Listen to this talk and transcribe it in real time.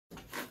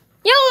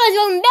guys,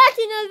 welcome back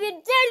to another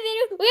video.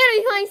 We're gonna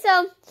be playing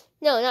some,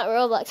 no, not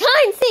Roblox,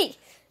 hide and seek.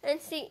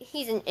 And see,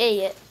 he's an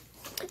idiot.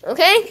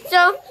 Okay,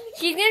 so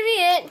she's gonna be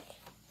it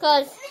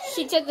because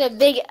she took the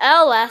big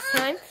L last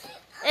time.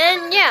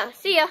 And yeah,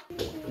 see ya. Count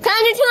to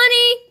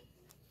 20.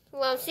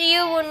 Well, see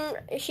you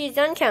when she's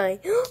done counting.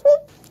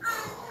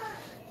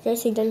 Did I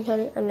say done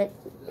counting? I meant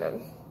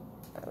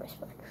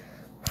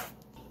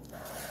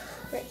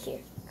right here.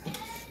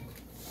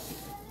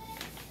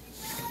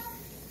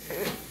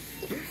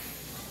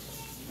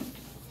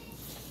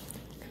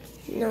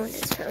 No one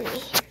has found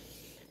me.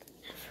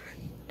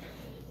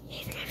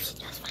 Even if she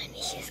does find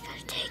me, she's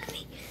gotta take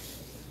me.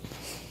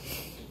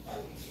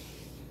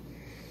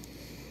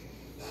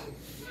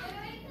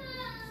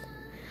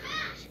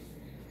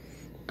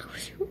 Oh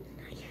shoot,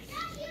 not yet.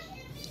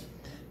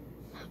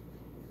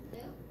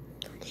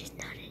 She's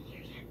not in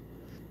here yet.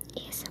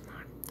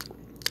 ASMR.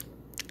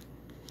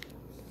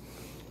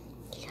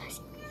 You guys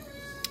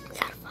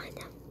gotta find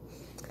them.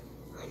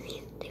 I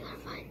mean, they gotta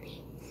find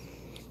me.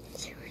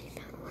 She already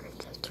found one of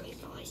those 3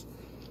 boys.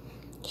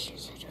 She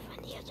was to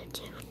find the other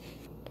 2.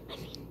 I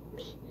mean,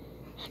 me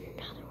and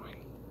another one.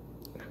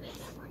 Okay,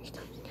 that one's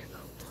coming here.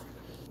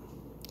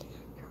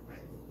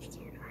 She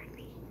can't find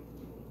me.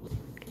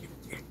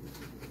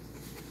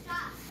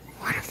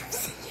 One of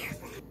them's in here.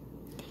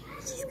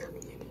 She's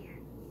coming in here.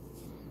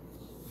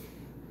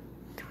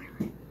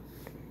 Toilet.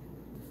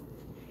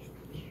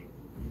 Here.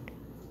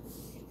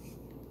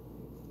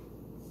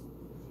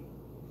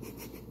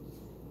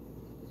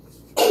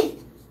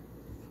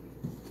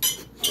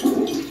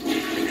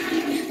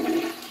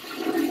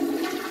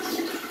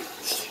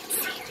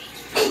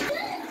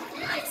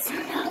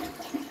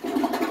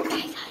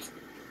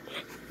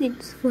 They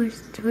just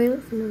forced the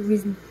toilet for no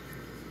reason.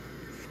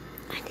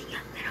 I think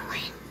I'm gonna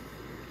win.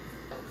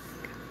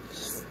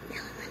 She's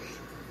really winning.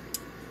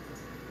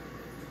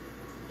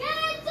 Get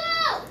it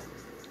out!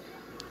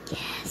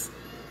 Yes.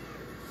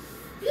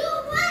 You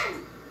win!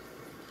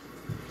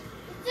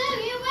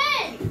 You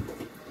win!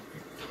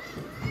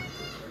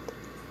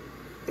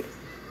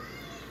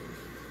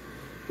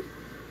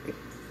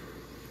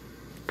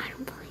 I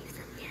don't believe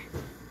them yet.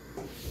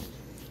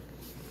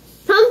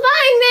 Come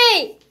find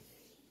me!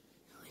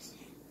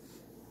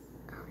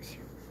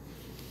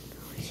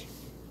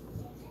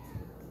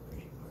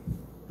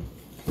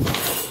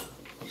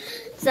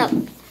 So,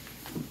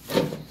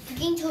 You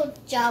can tell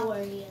Ja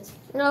where he is.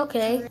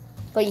 okay.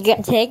 But you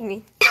gotta take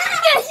me. No!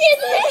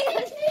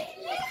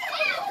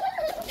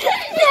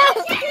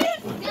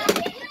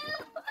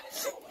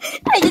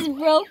 I just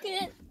broke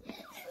it.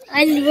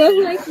 I just broke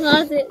my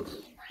closet.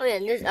 Oh yeah,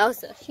 and there's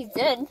Elsa. She's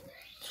dead.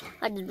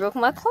 I just broke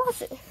my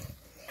closet.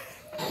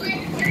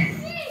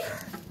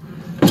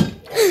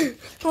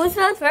 Who's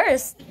found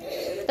first?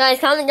 Guys,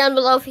 comment down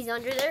below if he's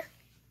under there.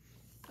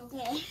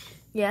 Okay.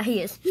 Yeah,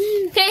 he is.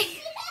 Okay.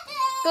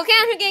 Go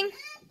counter, gang.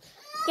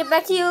 Get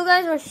back to you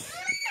guys, or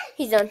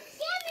he's done.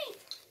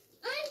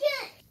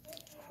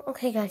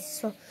 Okay, guys,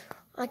 so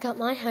I got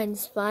my hiding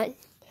spot.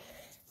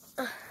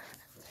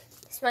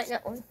 This might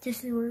not work.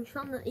 This is where we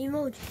found the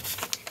emoji.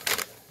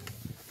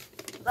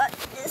 But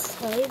this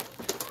side.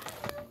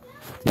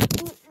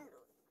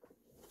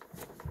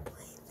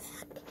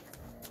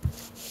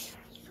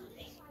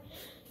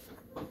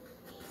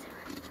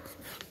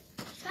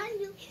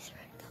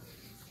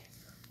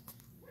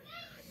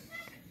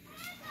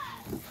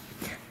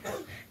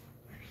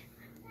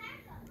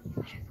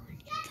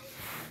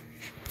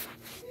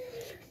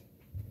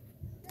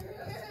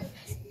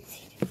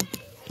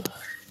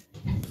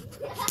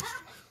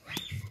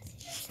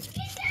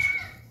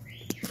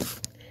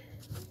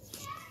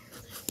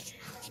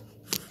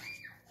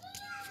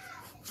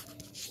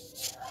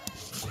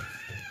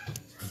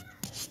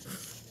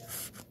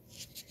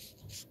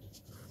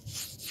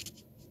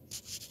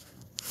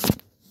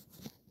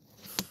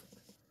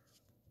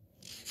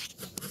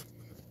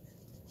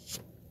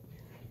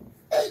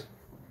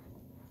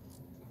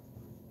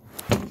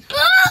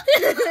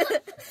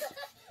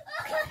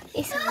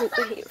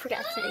 He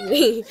forgot to tag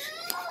me.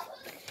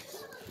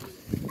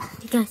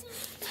 You guys,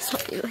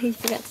 he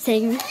forgot to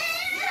tag me.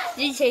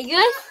 Did you tag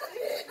us?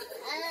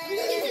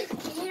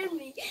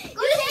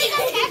 Go take a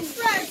text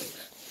first.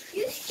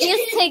 You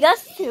just take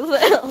us too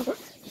well.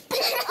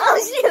 Oh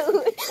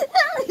shoot! I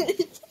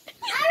already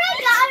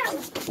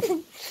got him.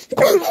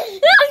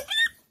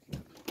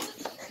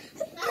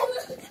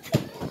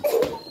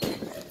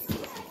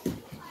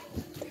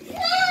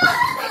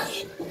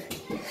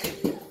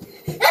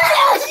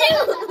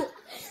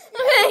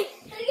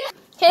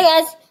 Okay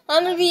guys,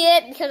 I'm gonna be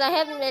it because I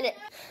haven't done it.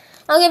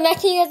 I'll get back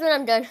to you guys when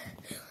I'm done.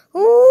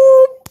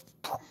 Ooh.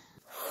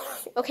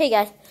 Okay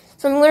guys,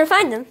 so I'm gonna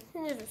find them.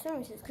 And there's the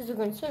services because we're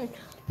going to swim.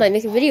 Might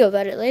make a video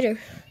about it later.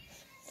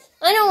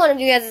 I know one of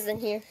you guys is in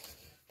here.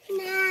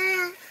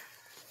 Nah.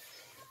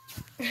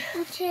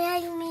 You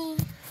tag me.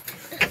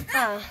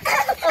 Oh,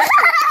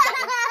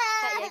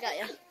 got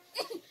ya.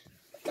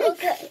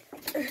 Okay.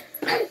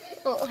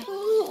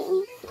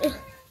 Oh.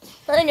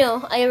 I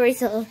know, I already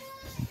saw them.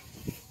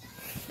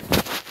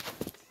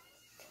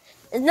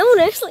 Is no one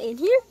actually in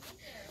here?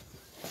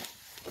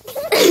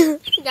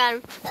 Got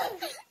him.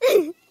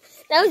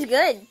 That was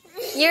good.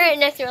 You're at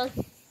next round.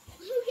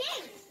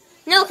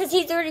 No, because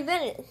he's already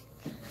been it.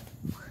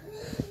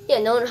 Yeah,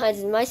 no one hides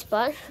in my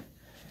spot.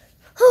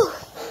 Whew.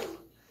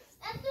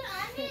 After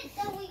I'm in,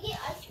 then we get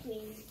ice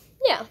cream.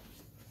 Yeah.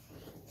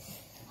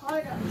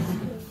 Hard ice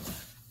cream.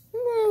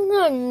 No,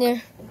 not in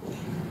there.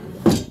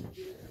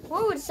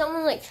 Where would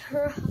someone like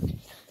her?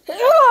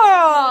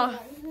 Oh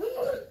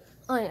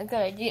yeah, good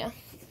idea.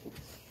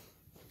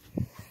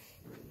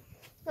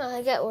 Oh,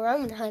 I got where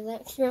I'm gonna hide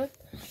next round.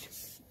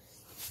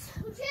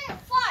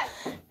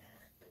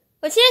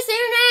 Lucia, say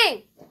your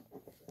name.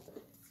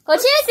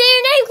 Lucia, say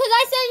your name because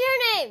I said your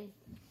name.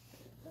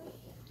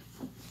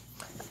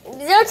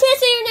 Lucia,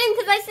 say your name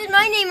because I said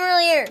my name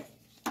earlier.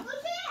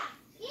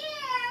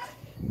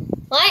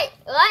 What?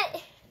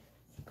 What?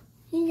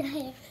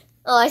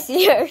 Oh, I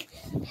see her.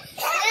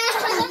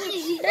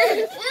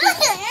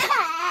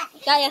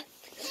 Got ya.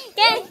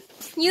 Okay,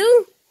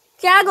 you,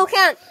 I'll go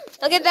count.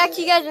 I'll get back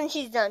to you guys when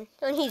she's done.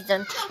 When he's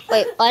done.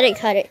 Wait, I didn't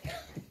cut it.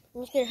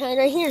 I'm just gonna hide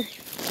right here.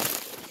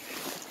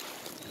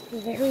 The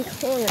very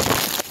corner.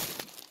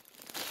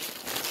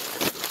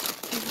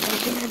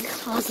 In the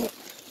closet.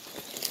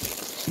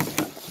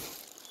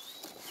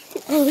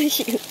 Oh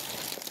shoot.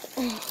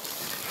 Oh.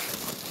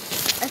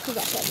 I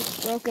forgot that was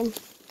broken.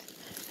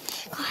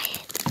 Quiet.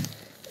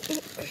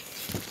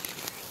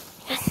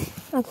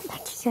 I'll get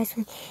back to you guys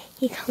when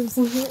he comes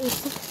in here.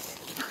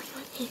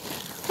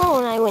 Oh,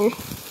 and I win.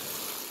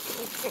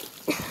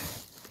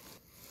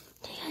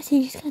 Do you guys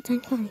see? Just got done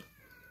counting.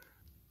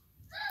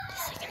 The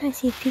second I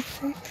see a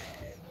picture,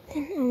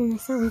 then I'm gonna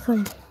start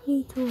recording.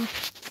 3, 2, 1.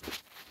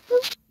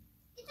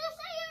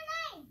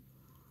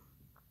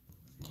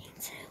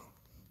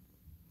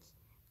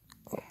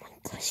 Oh my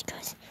gosh,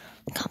 guys.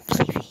 I can't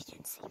believe he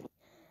didn't see me.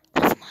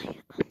 That's my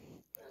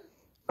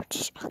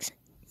British accent.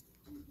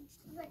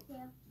 Right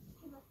there.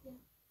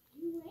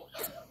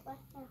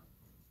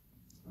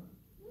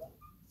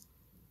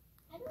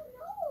 I don't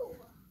know.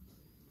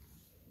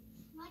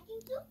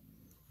 Liking to?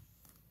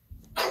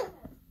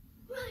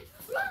 Run!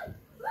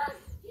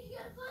 You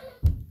gotta find him.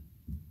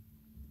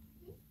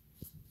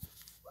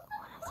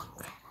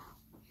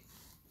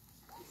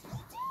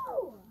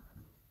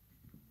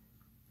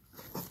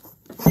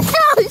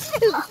 Oh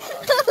shoot!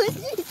 Oh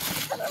shoot!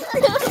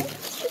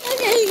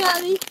 Okay, he got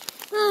me.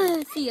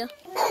 See ya.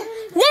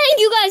 Thank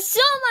you guys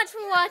so much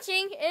for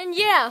watching, and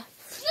yeah.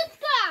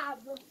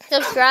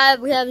 Subscribe.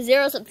 We have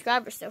 0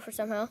 subscribers still for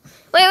somehow.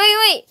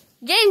 Wait.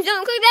 James,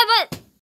 don't click that button.